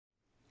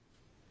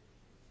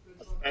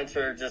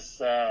Spencer,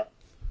 just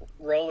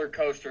roller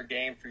coaster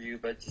game for you,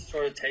 but just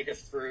sort of take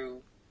us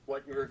through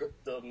what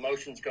the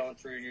emotions going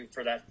through you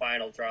for that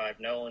final drive,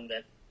 knowing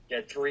that you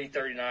had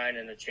 3:39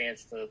 and a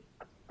chance to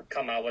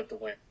come out with the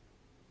win.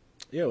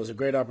 Yeah, it was a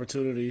great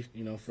opportunity,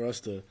 for us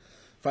to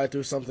fight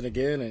through something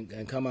again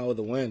and come out with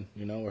a win.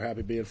 We're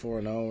happy being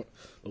 4-0,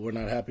 but we're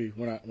not happy.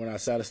 We're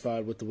not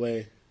satisfied with the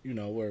way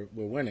we're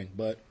winning.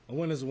 But a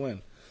win is a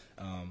win.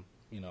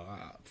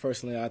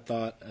 Personally, I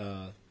thought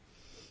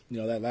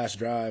that last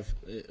drive,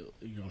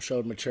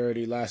 showed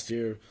maturity. Last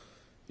year,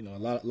 a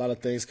lot of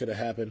things could have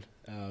happened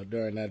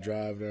during that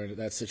drive, during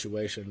that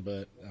situation.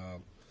 But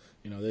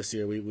this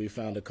year we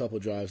found a couple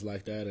drives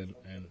like that and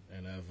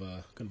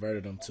have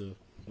converted them to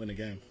win the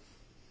game.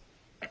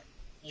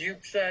 You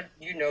said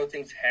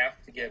things have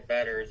to get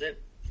better. Is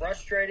it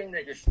frustrating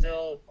that you're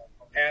still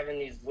having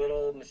these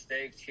little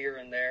mistakes here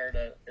and there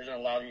that isn't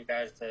allowing you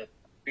guys to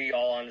be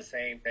all on the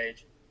same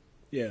page?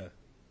 Yeah.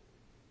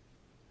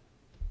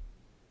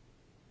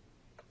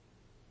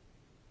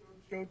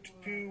 Go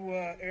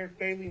to Eric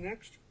Bailey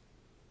next.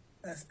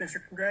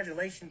 Spencer,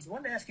 congratulations. I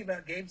wanted to ask you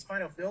about Gabe's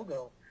final field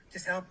goal.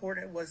 Just how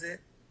important was it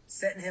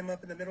setting him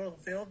up in the middle of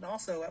the field? And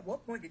also, at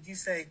what point did you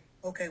say,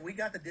 okay, we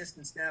got the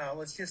distance now,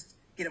 let's just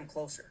get him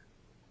closer?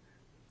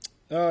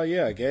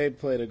 Yeah, Gabe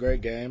played a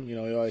great game. He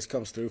always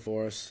comes through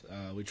for us.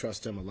 We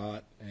trust him a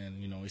lot,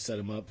 and, we set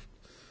him up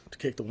to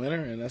kick the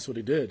winner, and that's what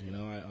he did.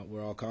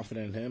 We're all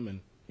confident in him,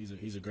 and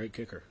he's a great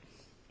kicker.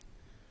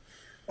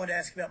 I wanted to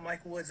ask you about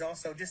Michael Woods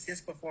also, just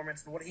his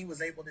performance and what he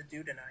was able to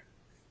do tonight.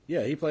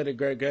 Yeah, he played a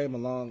great game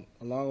along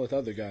with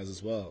other guys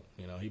as well.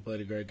 He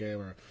played a great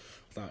game. I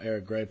thought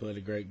Eric Gray played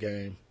a great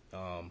game.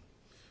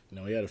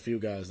 He had a few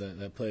guys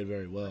that played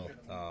very well,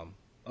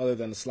 other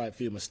than a slight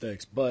few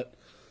mistakes. But,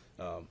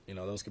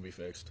 those can be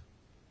fixed.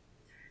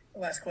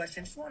 Last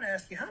question. Just want to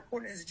ask you, how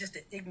important is it just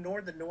to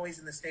ignore the noise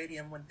in the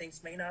stadium when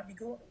things may not be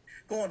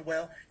going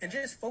well and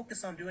just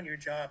focus on doing your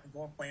job and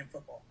going playing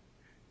football?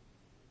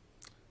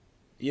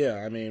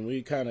 Yeah,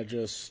 we kind of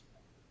just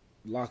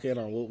lock in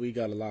on what we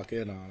got to lock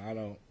in on. I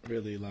don't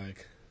really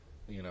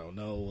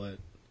know what.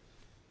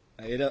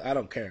 I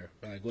don't care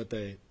what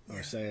they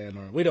are saying,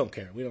 or we don't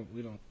care. We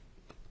don't.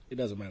 It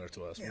doesn't matter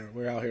to us. Yeah.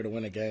 We're out here to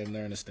win a game.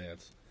 They're in the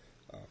stands,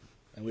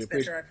 and we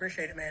Spencer, I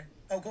appreciate it, man.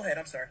 Oh, go ahead.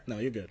 I'm sorry. No,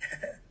 you're good.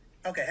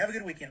 Okay, have a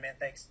good weekend, man.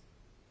 Thanks.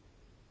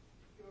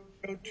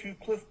 Go to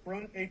Cliff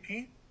Brunt,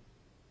 AP.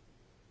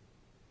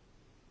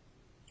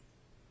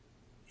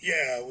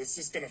 Yeah, I was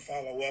just going to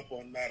follow up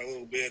on that a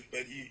little bit,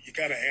 but you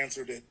kind of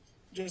answered it.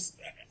 Just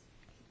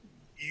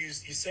you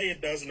say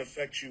it doesn't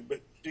affect you, but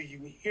do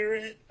you hear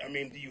it?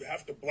 Do you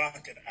have to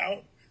block it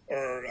out?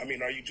 Or,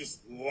 are you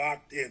just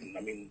locked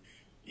in?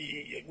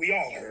 We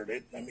all heard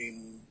it.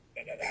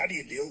 How do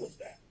you deal with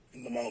that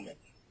in the moment?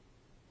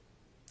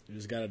 You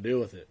just got to deal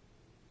with it.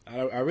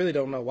 I really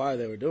don't know why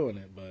they were doing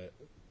it, but,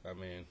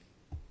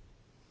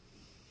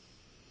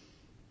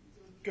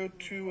 Go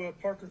to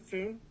Parker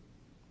Thune.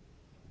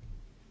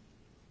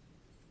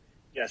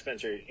 Yeah,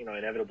 Spencer,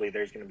 inevitably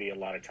there's going to be a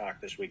lot of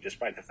talk this week,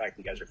 despite the fact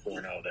that you guys are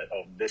 4-0, that,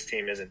 this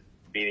team isn't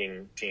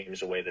beating teams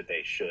the way that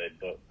they should.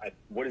 But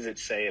what does it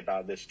say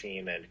about this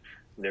team and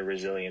their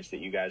resilience that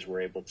you guys were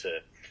able to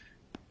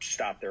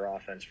stop their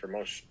offense for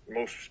most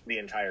the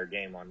entire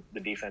game on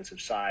the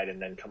defensive side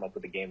and then come up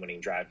with a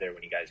game-winning drive there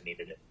when you guys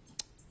needed it?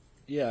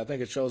 Yeah, I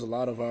think it shows a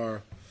lot of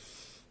our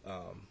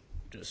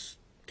just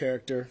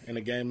character in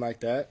a game like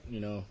that.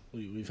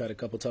 We've had a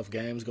couple tough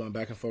games going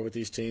back and forth with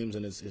these teams,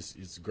 and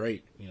it's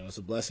great. It's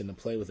a blessing to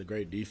play with a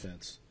great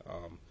defense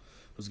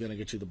who's going to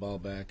get you the ball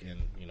back.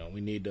 And,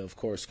 we need to, of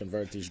course,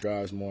 convert these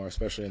drives more,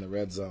 especially in the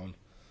red zone.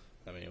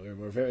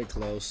 We're very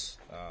close.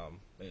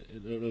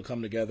 It'll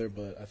come together,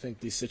 but I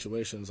think these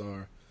situations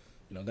are,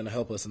 going to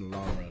help us in the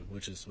long run,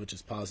 which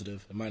is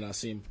positive. It might not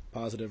seem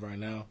positive right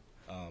now,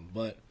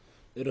 but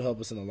it'll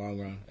help us in the long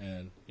run.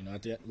 And,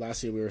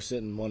 last year we were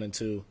sitting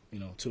 1-2,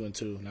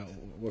 2-2. Now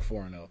we're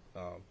 4-0.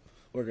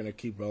 We're going to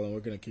keep rolling. We're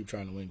going to keep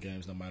trying to win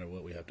games no matter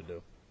what we have to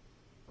do.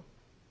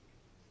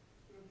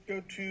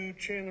 Go to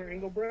Chandler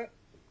Engelbrecht.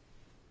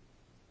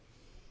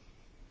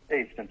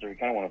 Hey, Spencer, we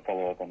kind of want to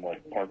follow up on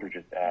what Parker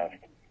just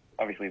asked.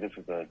 Obviously, this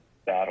was a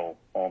battle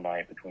all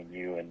night between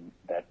you and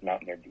that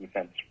Mountaineer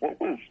defense. What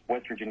was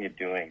West Virginia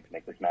doing to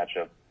make this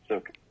matchup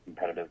so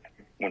competitive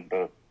when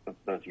both of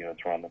those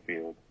units were on the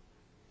field?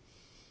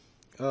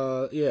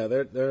 Yeah,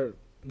 their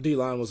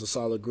D-line was a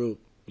solid group.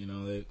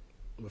 They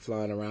were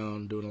flying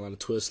around, doing a lot of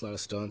twists, a lot of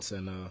stunts,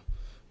 and,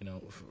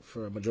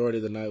 for a majority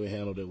of the night we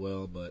handled it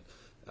well. But,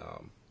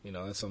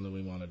 that's something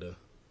we wanted to,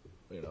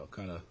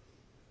 kind of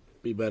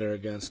be better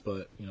against.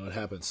 But, it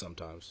happens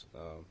sometimes.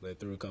 They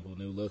threw a couple of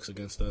new looks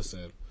against us,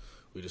 and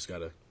we just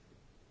gotta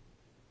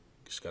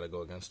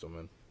go against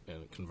them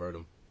and convert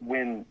them.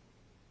 When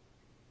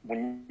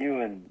you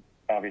and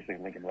obviously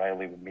Lincoln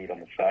Riley would meet on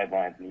the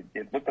sidelines, and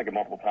it looked like it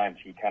multiple times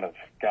he kind of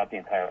got the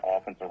entire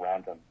offense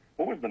around him.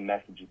 What was the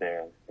message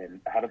there, and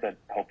how did that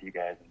help you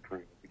guys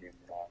improve as the game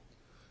went on?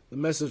 The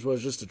message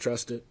was just to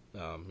trust it.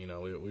 We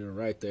were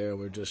right there.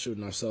 We were just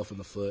shooting ourselves in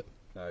the foot.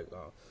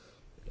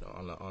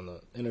 on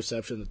the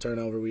interception, the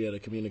turnover, we had a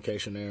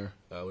communication error.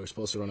 We were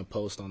supposed to run a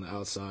post on the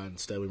outside.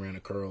 Instead, we ran a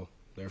curl.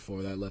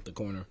 Therefore, that let the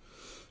corner,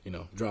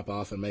 drop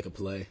off and make a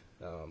play.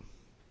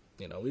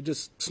 We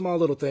just small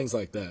little things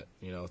like that.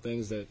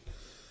 Things that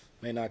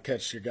may not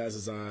catch your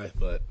guys' eye,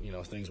 but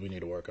things we need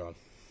to work on.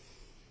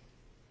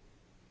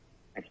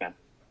 Thanks, man.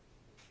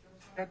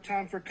 Got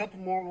time for a couple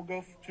more. We'll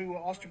go to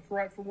Austin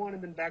Perrott for one,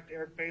 and then back to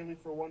Eric Bailey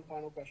for one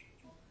final question.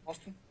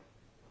 Austin?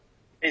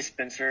 Hey,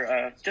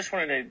 Spencer. Just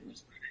wanted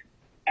to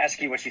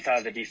ask you what you thought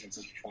of the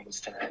defense's performance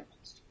tonight.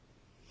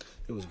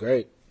 It was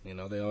great.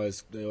 They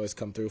always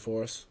come through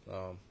for us.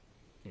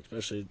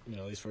 Especially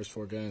these first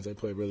 4 games, they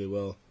played really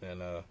well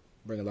and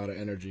bring a lot of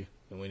energy,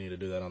 and we need to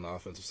do that on the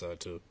offensive side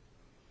too.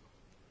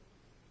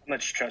 How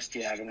much trust do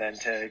you have in them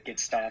to get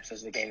stops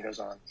as the game goes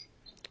on?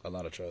 A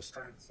lot of trust.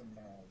 Some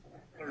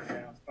third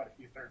downs, quite a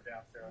few third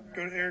downs there.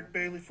 Go to Eric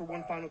Bailey for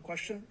one final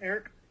question.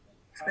 Eric?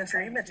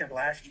 Spencer, you mentioned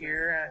last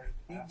year.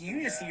 Do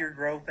you just see your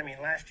growth? I mean,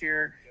 last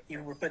year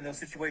you were put in those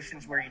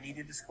situations where you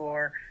needed to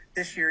score.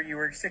 This year you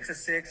were 6 of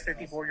 6,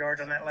 54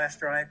 yards on that last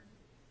drive.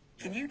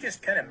 Can you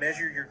just kind of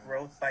measure your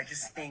growth by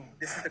just seeing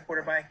this is the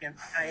quarterback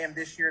I am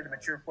this year, the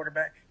mature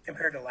quarterback,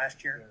 compared to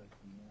last year?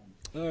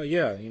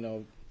 Yeah,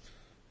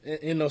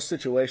 in those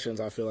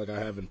situations, I feel like I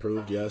have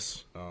improved,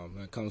 yes.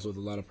 That comes with a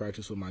lot of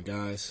practice with my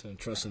guys and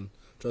trusting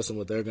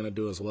what they're going to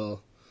do as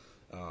well.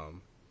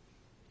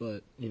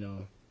 But,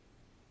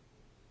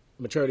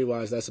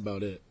 maturity-wise, that's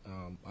about it.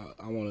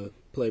 I want to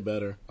play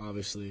better,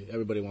 obviously.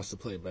 Everybody wants to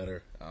play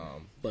better.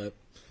 But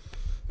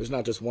there's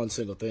not just one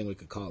single thing we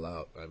could call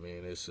out. I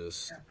mean, it's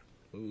just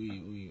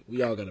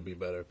we all got to be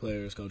better,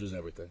 players, coaches,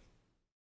 everything.